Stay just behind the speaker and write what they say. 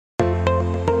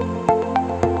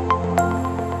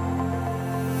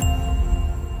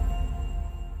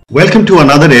Welcome to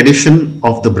another edition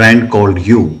of The Brand Called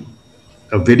You,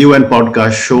 a video and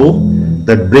podcast show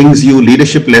that brings you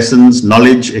leadership lessons,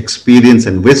 knowledge, experience,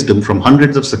 and wisdom from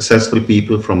hundreds of successful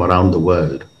people from around the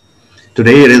world.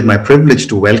 Today, it is my privilege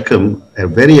to welcome a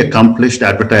very accomplished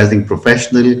advertising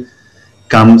professional,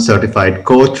 come certified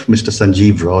coach, Mr.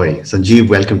 Sanjeev Roy. Sanjeev,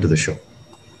 welcome to the show.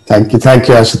 Thank you,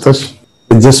 Ashutosh.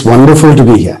 It's just wonderful to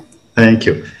be here. Thank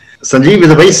you. Sanjeev is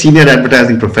a very senior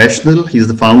advertising professional. He's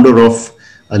the founder of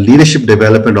a leadership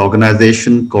development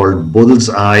organization called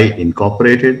Bullseye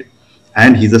Incorporated,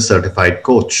 and he's a certified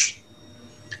coach.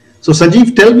 So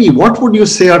Sanjeev, tell me, what would you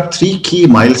say are three key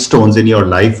milestones in your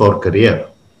life or career?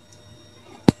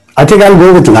 I think I'll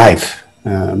go with life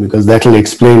because that will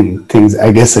explain things,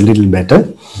 I guess, a little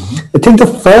better. I think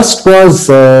the first was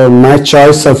my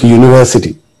choice of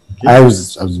university. Okay. I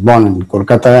was born in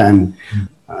Kolkata, and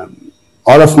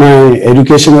all of my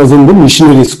education was in the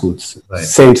missionary schools, right.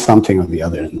 Saint something or the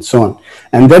other, and so on.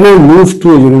 And then I moved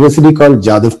to a university called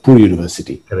Jadavpur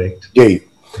University. Correct. JU.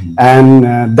 And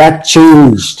that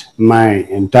changed my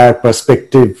entire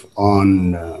perspective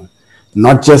on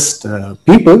not just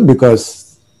people,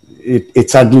 because it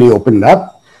suddenly opened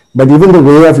up, but even the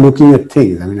way of looking at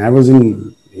things. I mean, I was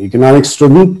an economics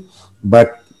student,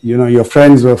 but your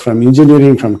friends were from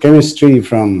engineering, from chemistry,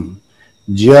 from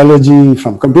geology,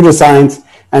 from computer science,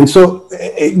 and so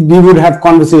we would have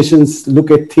conversations, look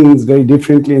at things very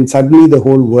differently, and suddenly the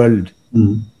whole world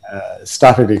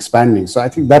started expanding. So I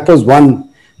think that was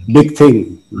one big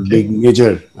thing, big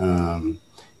major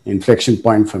inflection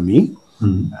point for me.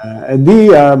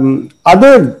 The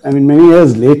other, many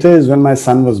years later is when my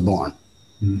son was born,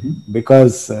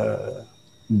 because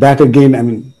that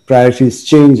again, priorities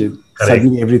changed.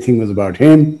 Suddenly everything was about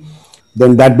him.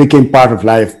 Then that became part of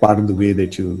life, part of the way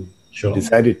that you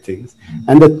decided things.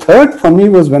 And the third for me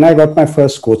was when I got my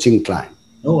first coaching client.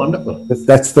 Oh, wonderful.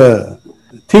 That's the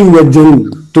thing that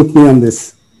then took me on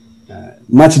this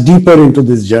much deeper into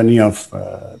this journey of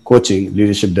coaching,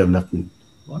 leadership development.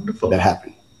 Wonderful. That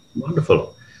happened.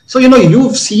 Wonderful. So,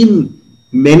 you've seen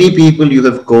many people you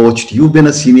have coached. You've been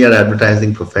a senior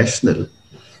advertising professional.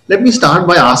 Let me start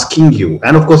by asking you,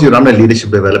 and of course you run a leadership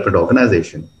development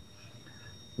organization.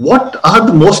 What are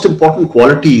the most important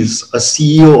qualities a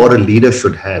CEO or a leader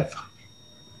should have?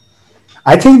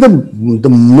 I think the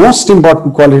most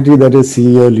important quality that a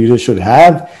CEO or leader should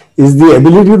have is the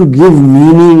ability to give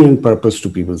meaning and purpose to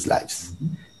people's lives.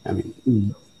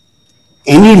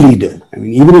 Any leader,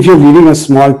 even if you're leading a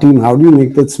small team, how do you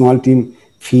make that small team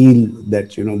feel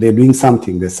that, they're doing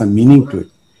something, there's some meaning to it?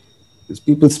 Because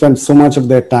people spend so much of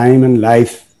their time and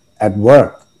life at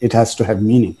work. It has to have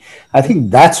meaning. I think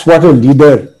that's what a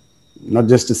leader, not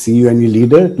just a CEO, any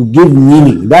leader, to give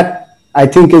meaning. That I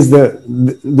think is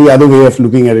the other way of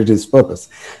looking at it is purpose.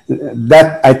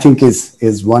 That I think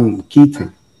is one key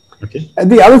thing. Okay.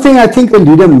 And the other thing I think a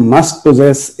leader must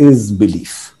possess is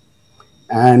belief.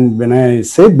 And when I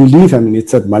say belief,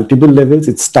 it's at multiple levels.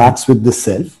 It starts with the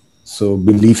self. So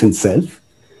belief in self.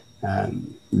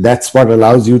 That's what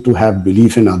allows you to have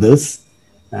belief in others.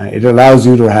 It allows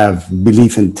you to have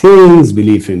belief in things,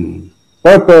 belief in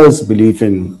purpose, belief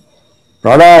in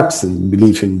products, and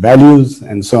belief in values,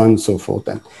 and so on and so forth.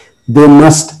 And they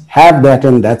must have that,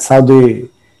 and that's how they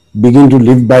begin to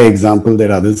live by example that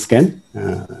others can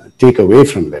take away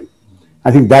from them.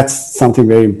 I think that's something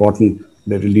very important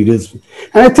that leaders,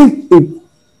 and I think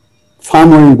far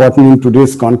more important in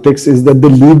today's context is that the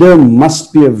leader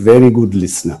must be a very good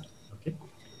listener.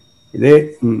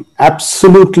 They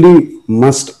absolutely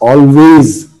must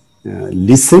always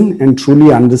listen and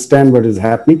truly understand what is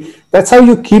happening. That's how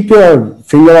you keep your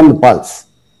finger on the pulse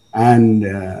and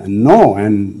know.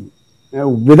 And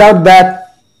without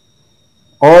that,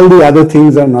 all the other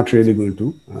things are not really going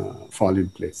to fall in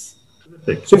place.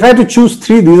 Terrific. So if I had to choose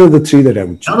three, these are the three that I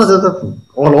would choose. No,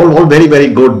 all very,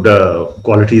 very good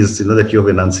qualities that you have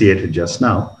enunciated just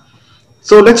now.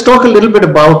 So let's talk a little bit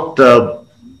about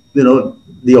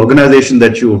the organization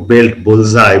that you built,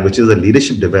 Bullseye, which is a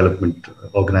leadership development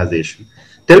organization.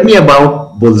 Tell me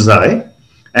about Bullseye.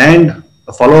 And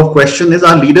a follow-up question is,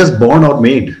 are leaders born or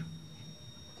made?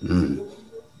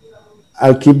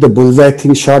 I'll keep the Bullseye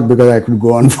thing short because I could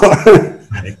go on for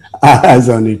hours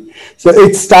on it. So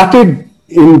it started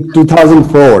in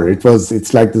 2004.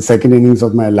 It's like the second innings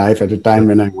of my life at a time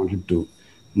when I wanted to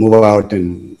move out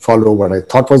and follow what I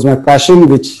thought was my passion,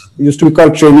 which used to be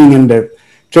called training and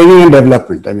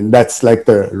development. That's like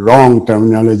the wrong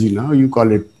terminology now. You call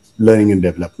it learning and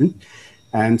development.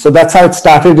 And so that's how it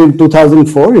started in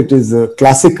 2004. It is a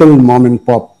classical mom and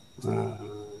pop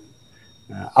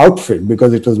outfit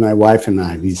because it was my wife and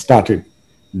I. We started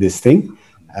this thing.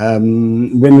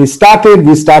 When we started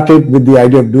with the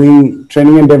idea of doing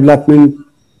training and development.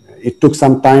 It took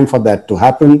some time for that to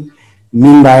happen.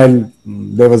 Meanwhile,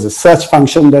 there was a search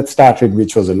function that started,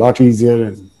 which was a lot easier.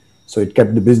 And so it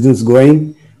kept the business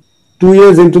going. 2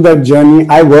 years into that journey,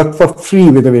 I worked for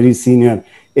free with a very senior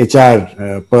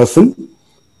HR person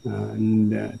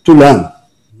to learn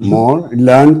more,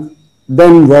 learn.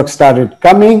 Then work started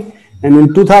coming. And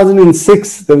in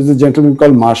 2006, there was a gentleman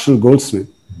called Marshall Goldsmith,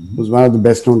 who's one of the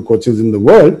best known coaches in the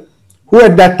world, who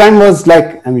at that time was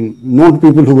known to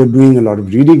people who were doing a lot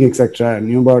of reading, etc. I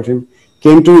knew about him.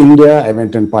 Came to India, I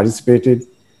went and participated,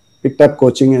 picked up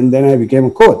coaching, and then I became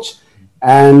a coach.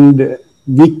 And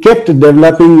we kept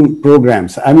developing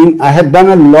programs. I had done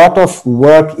a lot of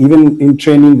work, even in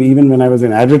training, even when I was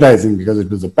in advertising, because it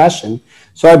was a passion.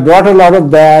 So I brought a lot of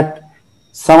that,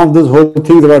 some of those whole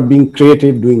things about being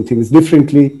creative, doing things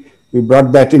differently. We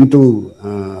brought that into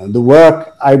the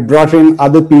work. I brought in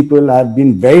other people. I've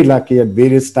been very lucky at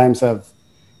various times. I've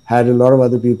had a lot of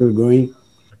other people going.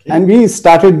 Okay. And we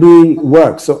started doing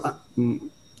work. So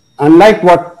unlike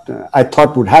what I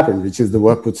thought would happen, which is the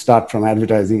work would start from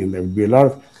advertising and there would be a lot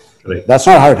of... Right. That's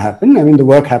not how it happened. The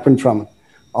work happened from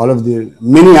all of the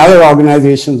many other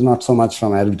organizations, not so much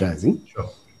from advertising. Sure.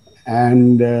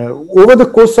 And over the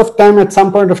course of time, at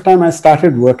some point of time, I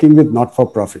started working with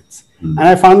not-for-profits. And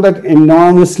I found that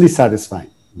enormously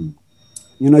satisfying.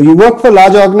 You work for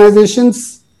large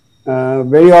organizations,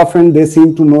 very often they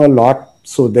seem to know a lot.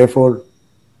 So therefore,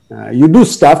 you do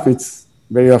stuff, it's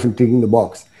very often ticking the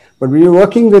box. But when you're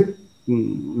working with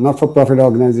not-for-profit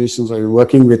organizations or you're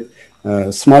working with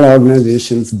smaller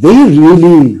organizations, they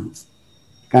really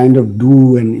kind of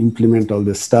do and implement all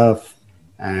this stuff.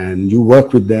 And you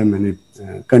work with them and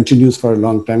it continues for a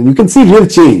long time. And you can see real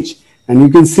change. And you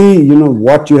can see,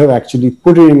 what you have actually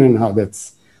put in and how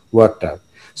that's worked out.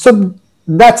 So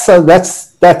that's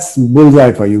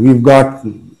bullseye for you. We've got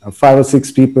 5 or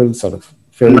 6 people, sort of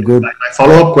fairly good. My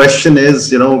follow-up question is,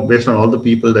 based on all the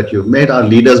people that you've met, are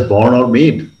leaders born or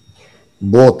made?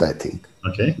 Both, I think.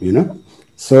 Okay.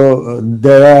 So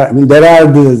there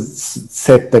are the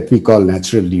set that we call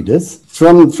natural leaders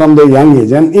from the young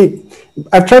age. And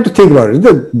I've tried to think about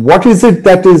it. What is it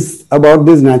that is about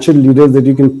these natural leaders that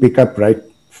you can pick up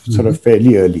sort of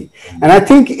fairly early? And I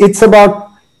think it's about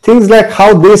things like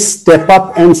how they step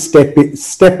up and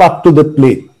step up to the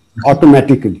plate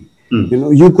automatically.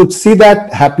 You could see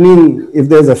that happening. If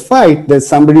there's a fight, there's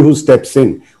somebody who steps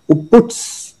in, who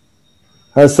puts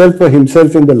herself or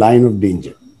himself in the line of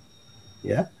danger.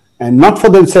 Yeah. And not for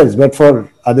themselves, but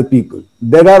for other people.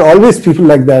 There are always people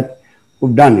like that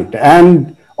who've done it.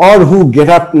 Or who get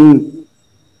up and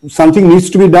something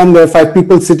needs to be done. There are 5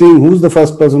 people sitting. Who's the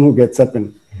first person who gets up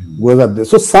and goes up there?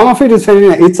 So some of it is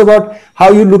it's about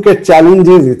how you look at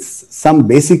challenges. It's some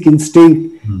basic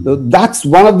instinct. So that's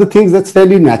one of the things that's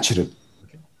fairly natural.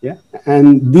 Yeah.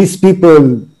 And these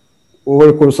people, over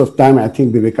the course of time, I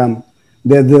think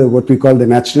they're what we call the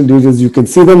natural leaders. You can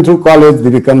see them through college.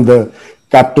 They become the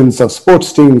captains of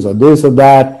sports teams or this or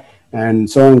that, and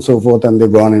so on and so forth. And they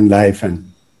go on in life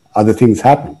and other things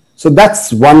happen. So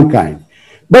that's one kind.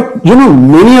 But,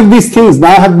 many of these things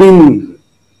now have been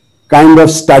kind of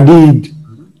studied,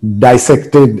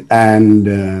 dissected, and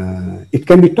it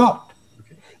can be taught.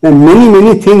 There are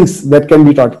many things that can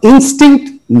be taught.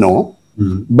 Instinct, no.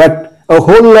 But a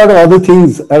whole lot of other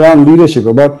things around leadership,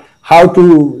 about how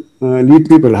to lead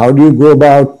people. How do you go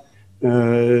about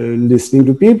listening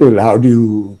to people? How do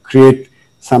you create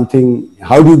something?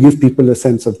 How do you give people a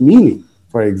sense of meaning,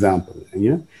 for example?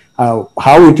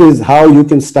 How you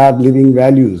can start living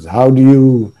values.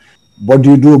 What do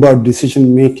you do about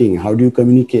decision making? How do you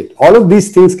communicate? All of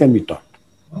these things can be taught.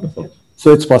 Wonderful.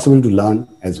 So it's possible to learn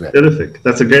as well. Terrific.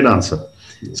 That's a great answer.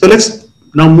 So let's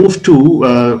now move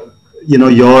to,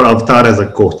 your avatar as a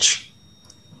coach.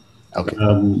 Okay.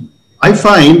 I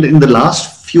find in the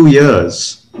last few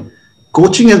years,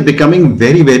 coaching is becoming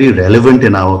very, very relevant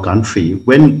in our country.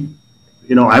 When,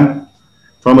 I'm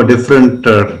from a different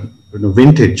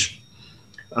vintage.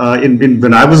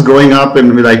 When I was growing up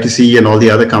and with ITC and all the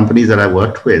other companies that I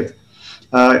worked with,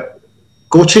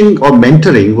 coaching or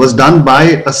mentoring was done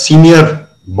by a senior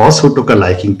boss who took a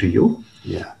liking to you,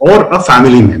 or a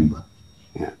family member.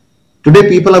 Yeah. Today,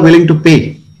 people are willing to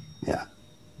pay. Yeah.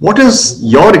 What is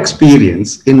your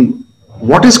experience in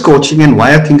what is coaching and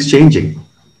why are things changing?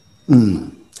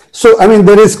 So,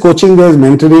 there is coaching, there's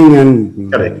mentoring,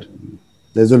 and correct.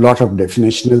 There's a lot of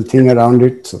definitional thing around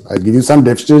it. So I'll give you some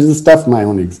definition stuff, my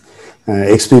own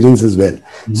experience as well.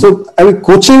 So,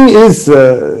 coaching is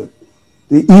the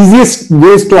easiest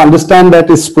ways to understand that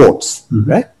is sports,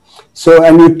 right? So,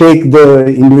 and you take the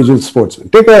individual sportsman.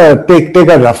 Take a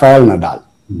Rafael Nadal,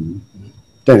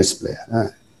 tennis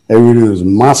player. Everybody knows,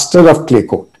 master of clay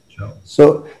court. Sure.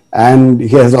 So, and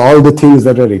he has all the things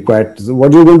that are required. So,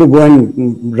 what you're going to go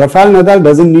and Rafael Nadal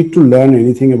doesn't need to learn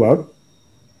anything about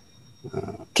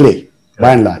clay,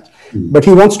 by and large, but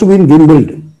he wants to win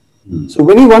Wimbledon. So,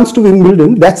 when he wants to win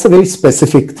Wimbledon, that's a very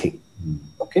specific thing.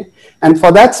 Okay, and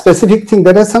for that specific thing,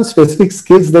 there are some specific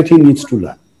skills that he needs to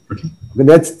learn. Okay. But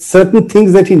that's certain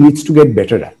things that he needs to get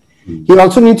better at. He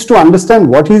also needs to understand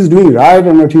what he's doing right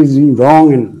and what he's doing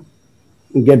wrong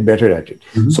and get better at it.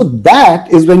 So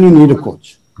that is when you need a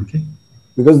coach. Okay.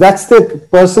 Because that's the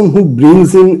person who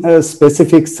brings in a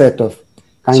specific set of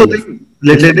kind of.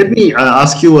 Let me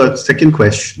ask you a second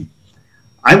question.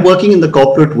 I'm working in the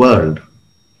corporate world.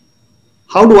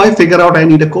 How do I figure out I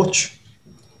need a coach?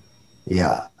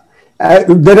 Yeah.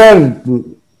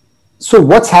 So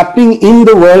what's happening in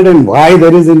the world and why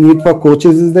there is a need for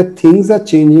coaches is that things are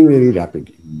changing very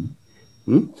rapidly.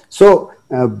 So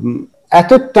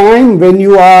at a time when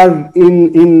you are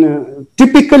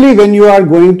typically when you are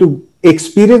going to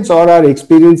experience or are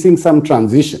experiencing some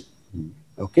transition,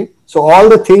 okay, so all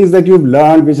the things that you've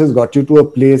learned which has got you to a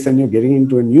place and you're getting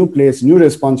into a new place, new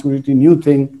responsibility, new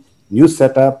thing, new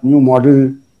setup, new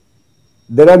model,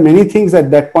 there are many things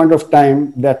at that point of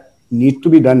time that need to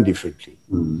be done differently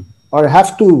or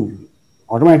have to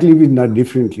automatically be done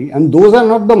differently, and those are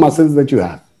not the muscles that you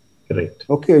have. Correct.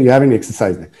 Okay, you haven't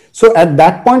exercised them. So at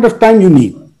that point of time, you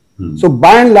need. So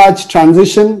by and large,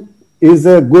 transition is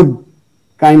a good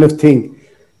kind of thing.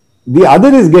 The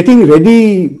other is getting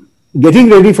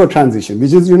ready for transition,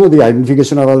 which is, the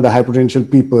identification of all the high potential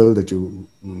people that you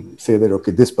say that,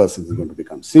 okay, this person is going to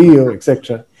become CEO,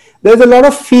 etc. There's a lot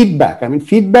of feedback. I mean,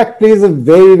 feedback plays a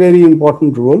very, very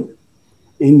important role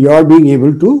in your being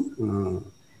able to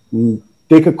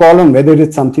take a call on whether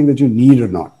it's something that you need or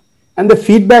not. And the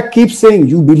feedback keeps saying,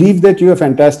 you believe that you are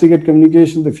fantastic at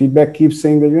communication. The feedback keeps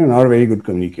saying that you're not a very good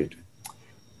communicator.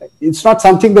 It's not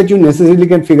something that you necessarily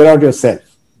can figure out yourself.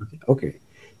 Okay.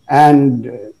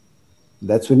 And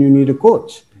that's when you need a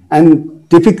coach. And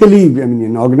typically, I mean,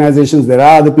 in organizations, there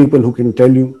are other people who can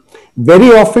tell you.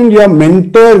 Very often, your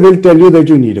mentor will tell you that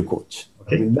you need a coach.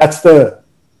 Okay. I mean, that's the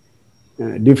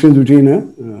difference between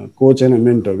a coach and a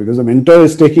mentor, because a mentor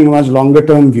is taking a much longer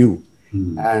term view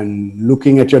and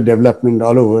looking at your development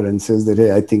all over and says that,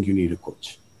 hey, I think you need a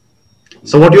coach.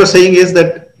 So what you're saying is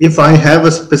that if I have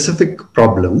a specific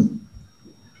problem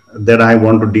that I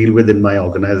want to deal with in my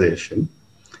organization,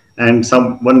 and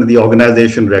someone in the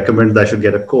organization recommends I should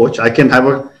get a coach, I can have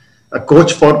a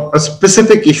coach for a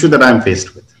specific issue that I'm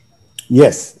faced with.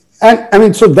 Yes. And I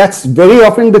mean, so that's very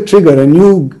often the trigger, and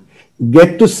you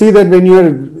get to see that when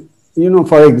you're,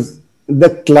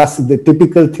 the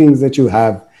typical things that you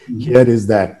have here is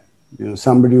that,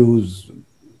 somebody who's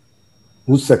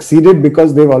succeeded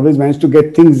because they've always managed to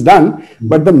get things done,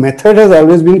 but the method has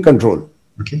always been control.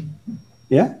 Okay.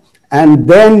 Yeah. And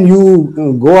then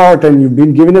you go out and you've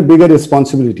been given a bigger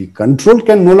responsibility. Control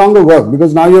can no longer work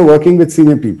because now you're working with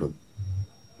senior people.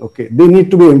 Okay. They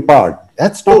need to be empowered.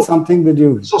 That's not something that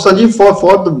you... So Sanjeev,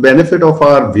 for the benefit of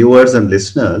our viewers and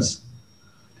listeners,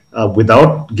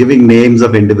 without giving names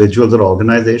of individuals or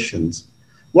organizations,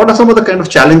 what are some of the kind of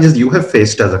challenges you have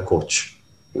faced as a coach?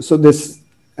 So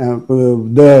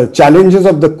the challenges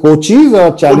of the coaches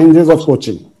or challenges of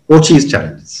coaching? Coaches'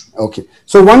 challenges. Okay.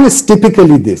 So one is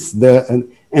typically this. The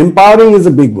empowering is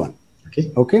a big one.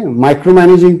 Okay. Okay.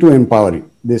 Micromanaging to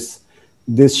empowering. This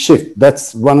shift.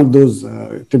 That's one of those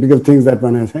typical things that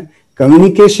when I say.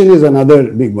 Communication is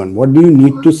another big one. What do you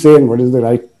need to say and what is the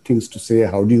right things to say?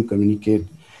 How do you communicate?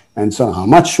 And so how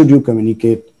much should you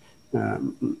communicate?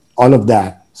 All of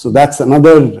that. So that's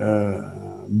another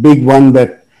big one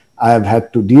that I have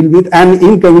had to deal with. And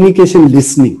in communication,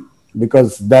 listening,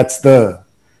 because that's the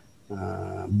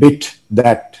bit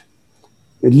that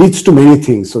it leads to many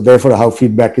things. So therefore, how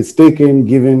feedback is taken,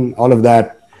 given, all of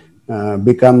that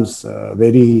becomes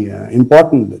very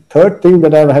important. The third thing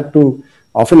that I've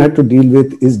often had to deal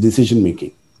with is decision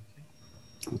making.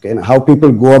 Okay, and how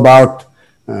people go about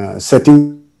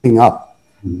setting up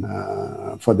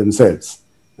for themselves.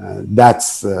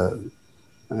 That's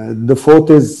the fourth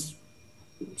is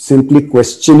simply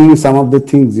questioning some of the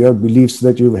things, your beliefs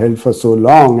that you've held for so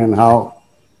long and how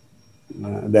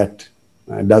that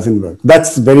doesn't work.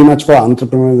 That's very much for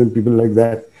entrepreneurs and people like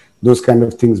that. Those kind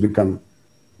of things become,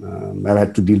 I've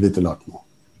had to deal with a lot more.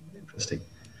 Interesting.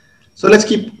 So let's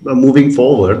keep moving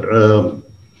forward.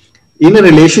 In a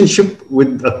relationship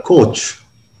with a coach,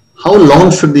 how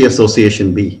long should the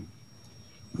association be?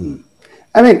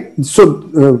 I mean,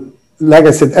 so like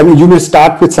I said, I mean, you may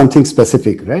start with something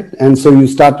specific, right? And so you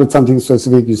start with something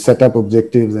specific, you set up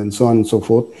objectives and so on and so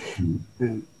forth.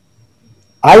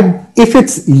 If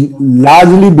it's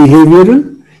largely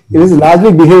behavioral,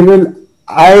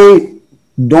 I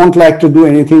don't like to do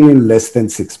anything in less than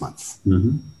 6 months.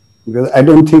 Because I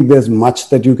don't think there's much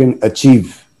that you can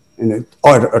achieve in it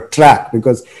or track,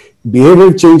 because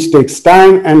behavioral change takes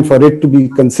time, and for it to be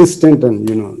consistent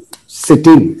and,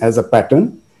 sitting as a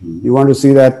pattern, you want to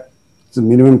see that the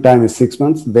minimum time is 6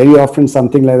 months. Very often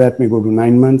something like that may go to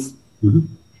 9 months,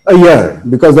 a year,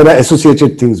 because there are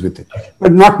associated things with it,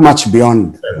 but not much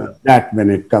beyond that when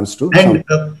it comes to. And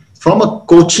from a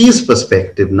coach's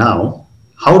perspective now,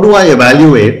 how do I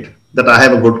evaluate that I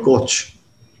have a good coach?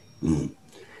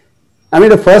 I mean,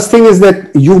 the first thing is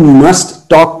that you must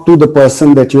talk to the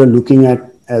person that you're looking at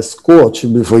as coach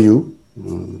before you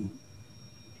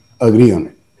agree on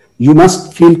it. You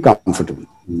must feel comfortable.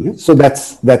 So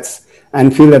that's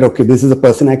and feel that, okay, this is a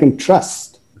person I can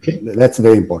trust. Okay. That's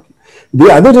very important. The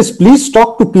other is, please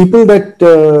talk to people that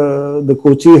the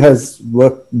coach has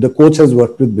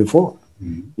worked with before.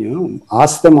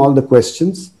 Ask them all the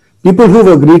questions. People who've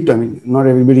agreed to, I mean, not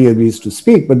everybody agrees to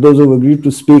speak, but those who've agreed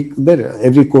to speak,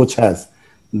 every coach has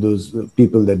those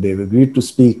people that they've agreed to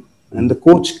speak. And the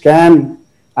coach can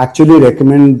actually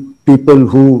recommend people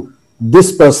who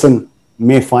this person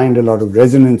may find a lot of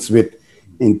resonance with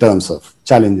in terms of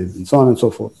challenges and so on and so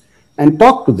forth, and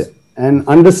talk to them and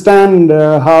understand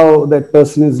how that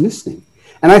person is listening.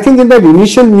 And I think in that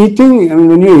initial meeting,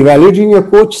 when you're evaluating your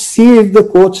coach, see if the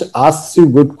coach asks you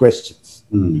good questions.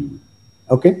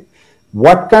 Okay?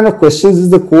 What kind of questions is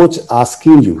the coach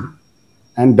asking you?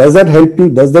 And does that help you?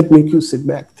 Does that make you sit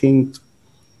back, think,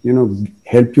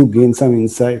 help you gain some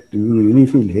insight? Do you really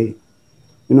feel, hey,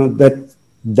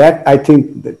 that I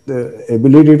think that the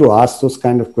ability to ask those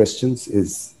kind of questions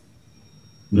is,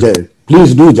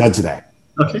 please do judge that.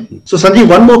 Okay. So Sanjeev,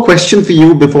 one more question for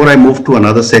you before I move to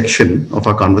another section of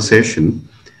our conversation.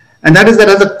 And that is that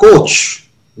as a coach,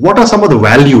 what are some of the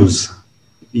values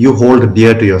you hold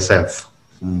dear to yourself?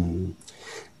 And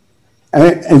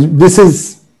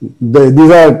these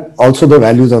are also the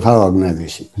values of our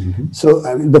organization. So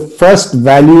the first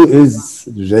value is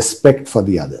respect for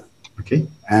the other. Okay.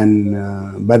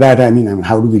 And by that, I mean,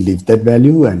 how do we live that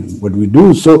value and what do we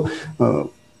do? So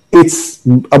it's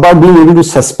about being able to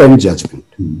suspend judgment.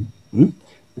 And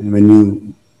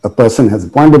when a person has a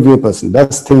point of view, a person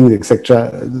does things,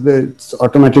 etc., it's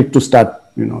automatic to start.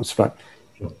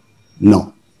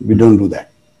 No, we don't do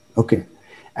that. Okay.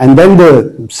 And then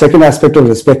the second aspect of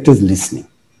respect is listening.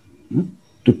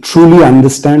 To truly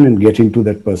understand and get into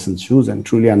that person's shoes and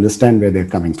truly understand where they're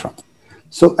coming from.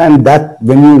 So, and that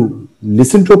when you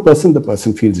listen to a person, the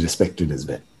person feels respected as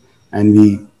well. And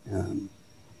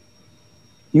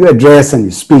you address and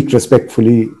you speak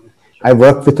respectfully. I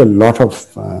work with a lot of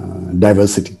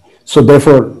diversity. So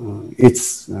therefore,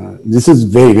 this is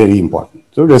very, very important.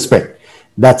 So respect,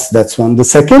 that's one. The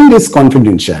second is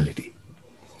confidentiality.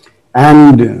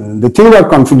 And the thing about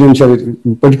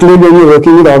confidentiality, particularly when you're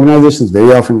working with organizations,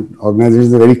 very often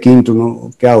organizations are very keen to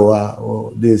know kya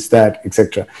hua, this, that,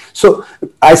 etc. So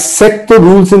I set the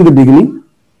rules in the beginning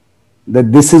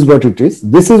that this is what it is,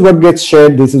 this is what gets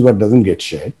shared, this is what doesn't get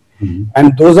shared,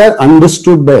 and those are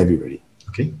understood by everybody.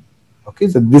 Okay.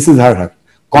 So this is how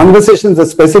conversations, the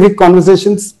specific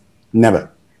conversations, never.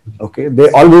 Okay, they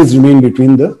always remain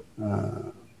between the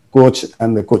coach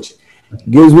and the coach.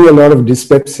 Gives me a lot of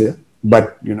dyspepsia,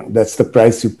 but that's the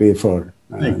price you pay for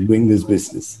doing this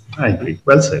business. I agree.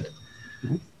 Well said.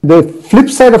 The flip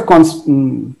side of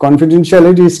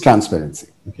confidentiality is transparency,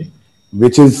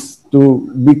 which is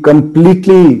to be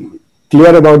completely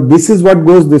clear about this is what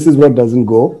goes, this is what doesn't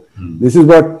go, this is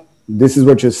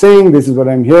what you're saying, this is what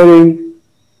I'm hearing.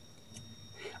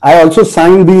 I also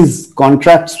sign these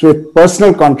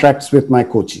personal contracts with my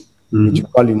coachee, which we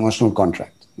call emotional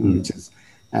contract, which is.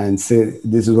 And say,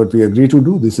 this is what we agree to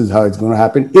do, this is how it's going to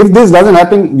happen. If this doesn't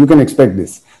happen, you can expect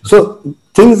this. So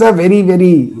things are very,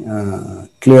 very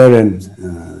clear and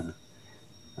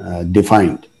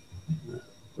defined.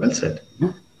 Well said.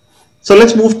 So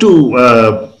let's move to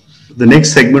the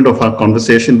next segment of our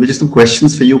conversation, which is some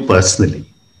questions for you personally.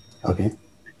 Okay.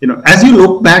 As you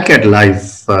look back at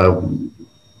life,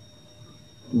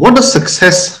 what does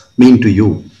success mean to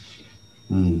you?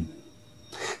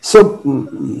 So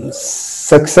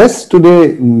success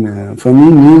today for me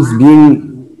means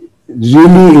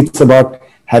it's about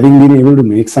having been able to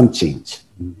make some change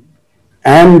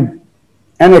and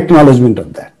an acknowledgement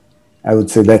of that. I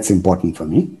would say that's important for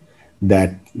me,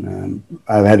 that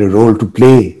I've had a role to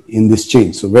play in this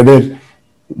change. So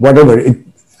whatever,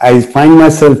 I find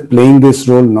myself playing this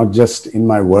role not just in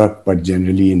my work, but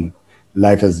generally in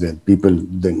life as well. People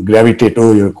then gravitate,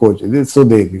 oh, you're a coach, so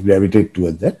they gravitate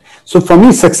towards that. So for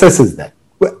me, success is that.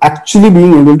 We're actually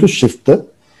being able to shift the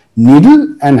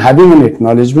needle and having an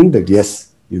acknowledgement that,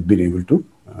 yes, you've been able to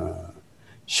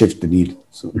shift the needle.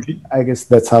 So Okay. I guess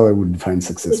that's how I would define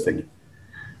success for me.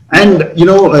 And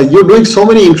you're doing so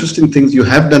many interesting things. You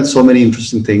have done so many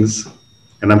interesting things,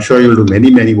 and I'm sure you'll do many,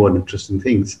 many more interesting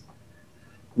things.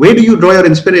 Where do you draw your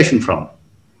inspiration from?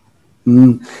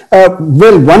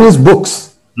 Well, one is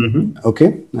books.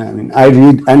 Okay, I mean, I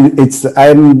read, and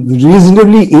I'm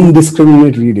reasonably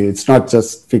indiscriminate reader. It's not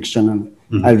just fiction,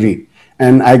 and I read,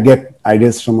 and I get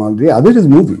ideas from all the other is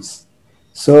movies.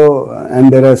 So,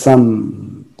 and there are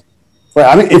some. Well,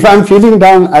 I mean, if I'm feeling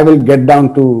down, I will get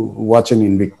down to watch an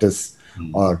Invictus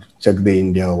or Chak De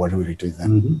India or whatever it is,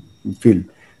 and feel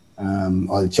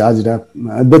all charged up.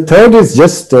 The third is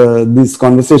just these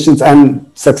conversations and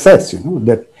success.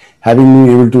 That having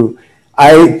been able to,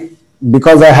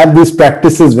 because I have these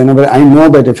practices. Whenever I know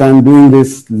that if I'm doing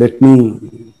this, let me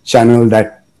channel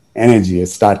that energy and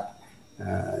start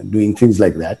doing things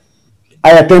like that.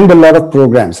 I attend a lot of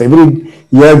programs. Every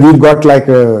year we've got like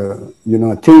a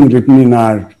thing written in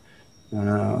our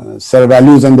set of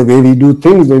values and the way we do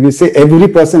things, where we say every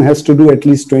person has to do at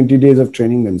least 20 days of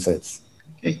training themselves.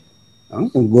 Okay.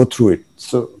 And go through it.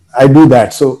 So I do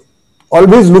that. So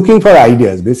always looking for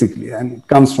ideas, basically, and it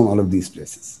comes from all of these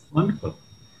places. Wonderful.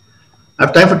 I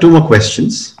have time for two more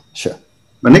questions. Sure.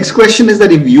 My next question is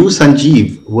that if you,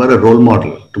 Sanjeev, were a role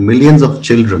model to millions of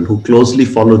children who closely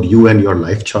followed you and your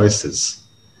life choices,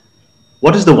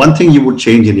 what is the one thing you would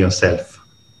change in yourself?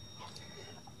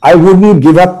 I wouldn't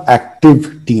give up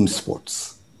active team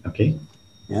sports. Okay.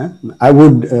 Yeah, I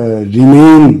would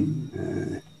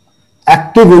remain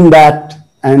active in that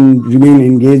and remain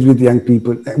engaged with young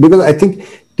people, because I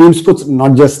think team sports,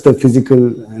 not just the physical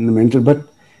and the mental, but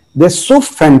they're so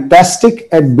fantastic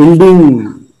at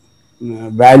building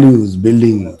values,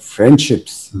 building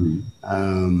friendships,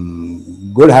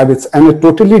 good habits, and a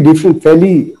totally different,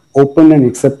 fairly open and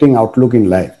accepting outlook in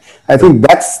life. I think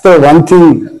that's the one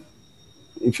thing.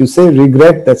 If you say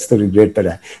regret, that's the regret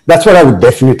that's what I would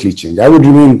definitely change. I would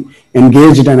remain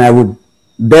engaged, and I would,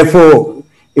 therefore,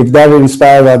 if that will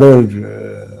inspire other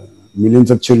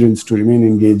millions of children to remain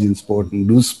engaged in sport and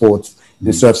do sports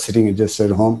instead of sitting just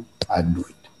at home, I'd do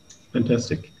it.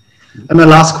 Fantastic. And my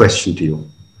last question to you,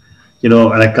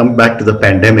 and I come back to the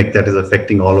pandemic that is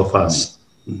affecting all of us.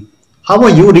 How are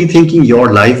you rethinking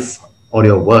your life or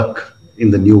your work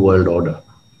in the new world order?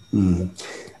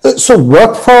 So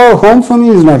work for home for me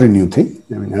is not a new thing.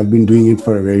 I mean, I've been doing it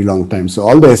for a very long time. So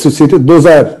all the associated, those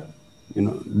are,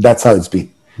 that's how it's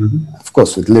been. Of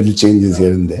course, with little changes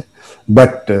here and there.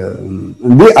 But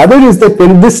the other is that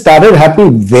when this started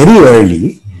happening very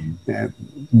early,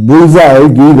 bullseye,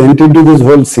 we went into this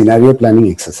whole scenario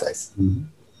planning exercise.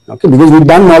 Okay, because we've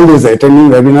done all this, attending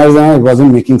webinars, and it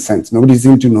wasn't making sense. Nobody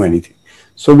seemed to know anything.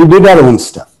 So we did our own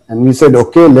stuff, and we said,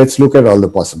 okay, let's look at all the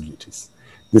possibilities.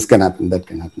 This can happen, that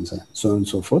can happen, so on and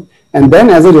so forth. And then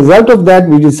as a result of that,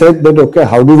 we decided that, okay,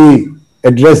 how do we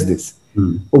address this?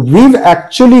 We've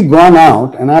actually gone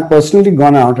out, and I've personally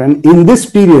gone out, and in this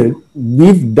period,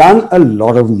 we've done a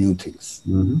lot of new things.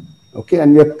 Okay,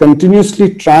 and we are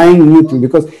continuously trying new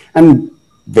things, and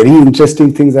very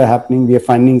interesting things are happening. We are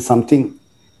finding something,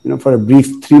 for a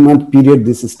brief 3-month period,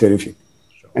 this is terrific.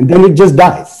 And then it just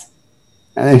dies.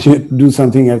 And you do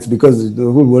something else, because the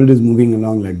whole world is moving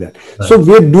along like that. Right. So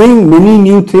we're doing many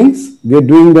new things. We're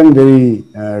doing them very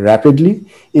rapidly.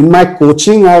 In my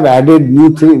coaching, I've added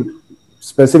new things,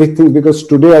 specific things, because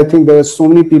today I think there are so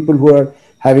many people who are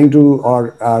having to,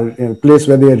 or are in a place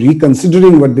where they are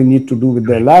reconsidering what they need to do with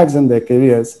their lives and their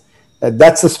careers.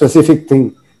 That's a specific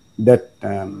thing that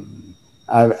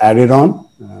I've added on,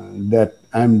 that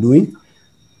I'm doing.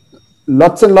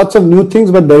 Lots and lots of new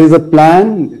things, but there is a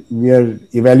plan. We are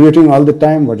evaluating all the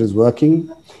time what is working.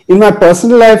 In my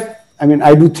personal life, I mean,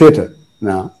 I do theater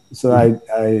now. So I'm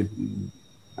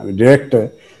a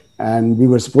director, and we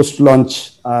were supposed to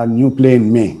launch a new play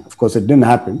in May. Of course, it didn't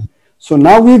happen. So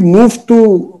now we've moved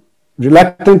to,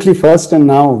 reluctantly first and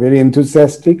now very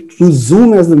enthusiastic, to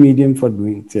Zoom as the medium for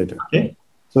doing theater. Okay.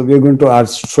 So our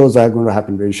shows are going to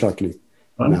happen very shortly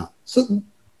now. So,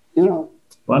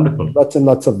 wonderful. Lots and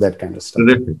lots of that kind of stuff.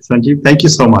 Terrific. Sanjeev, thank you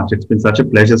so much. It's been such a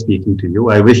pleasure speaking to you.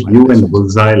 I wish you and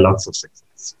Bullseye lots of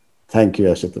success. Thank you,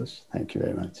 Ashutosh. Thank you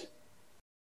very much.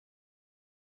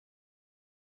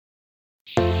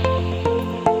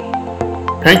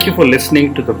 Thank you for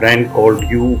listening to the Brand Called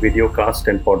You videocast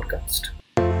and podcast,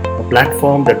 a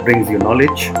platform that brings you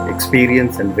knowledge,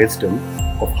 experience, and wisdom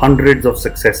of hundreds of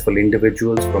successful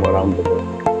individuals from around the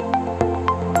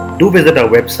world. Do visit our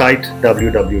website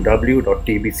www.tbcy.in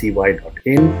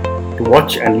to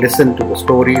watch and listen to the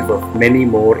stories of many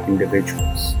more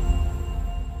individuals.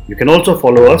 You can also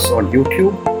follow us on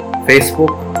YouTube,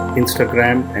 Facebook,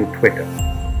 Instagram and Twitter.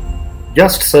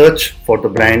 Just search for the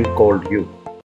brand called You.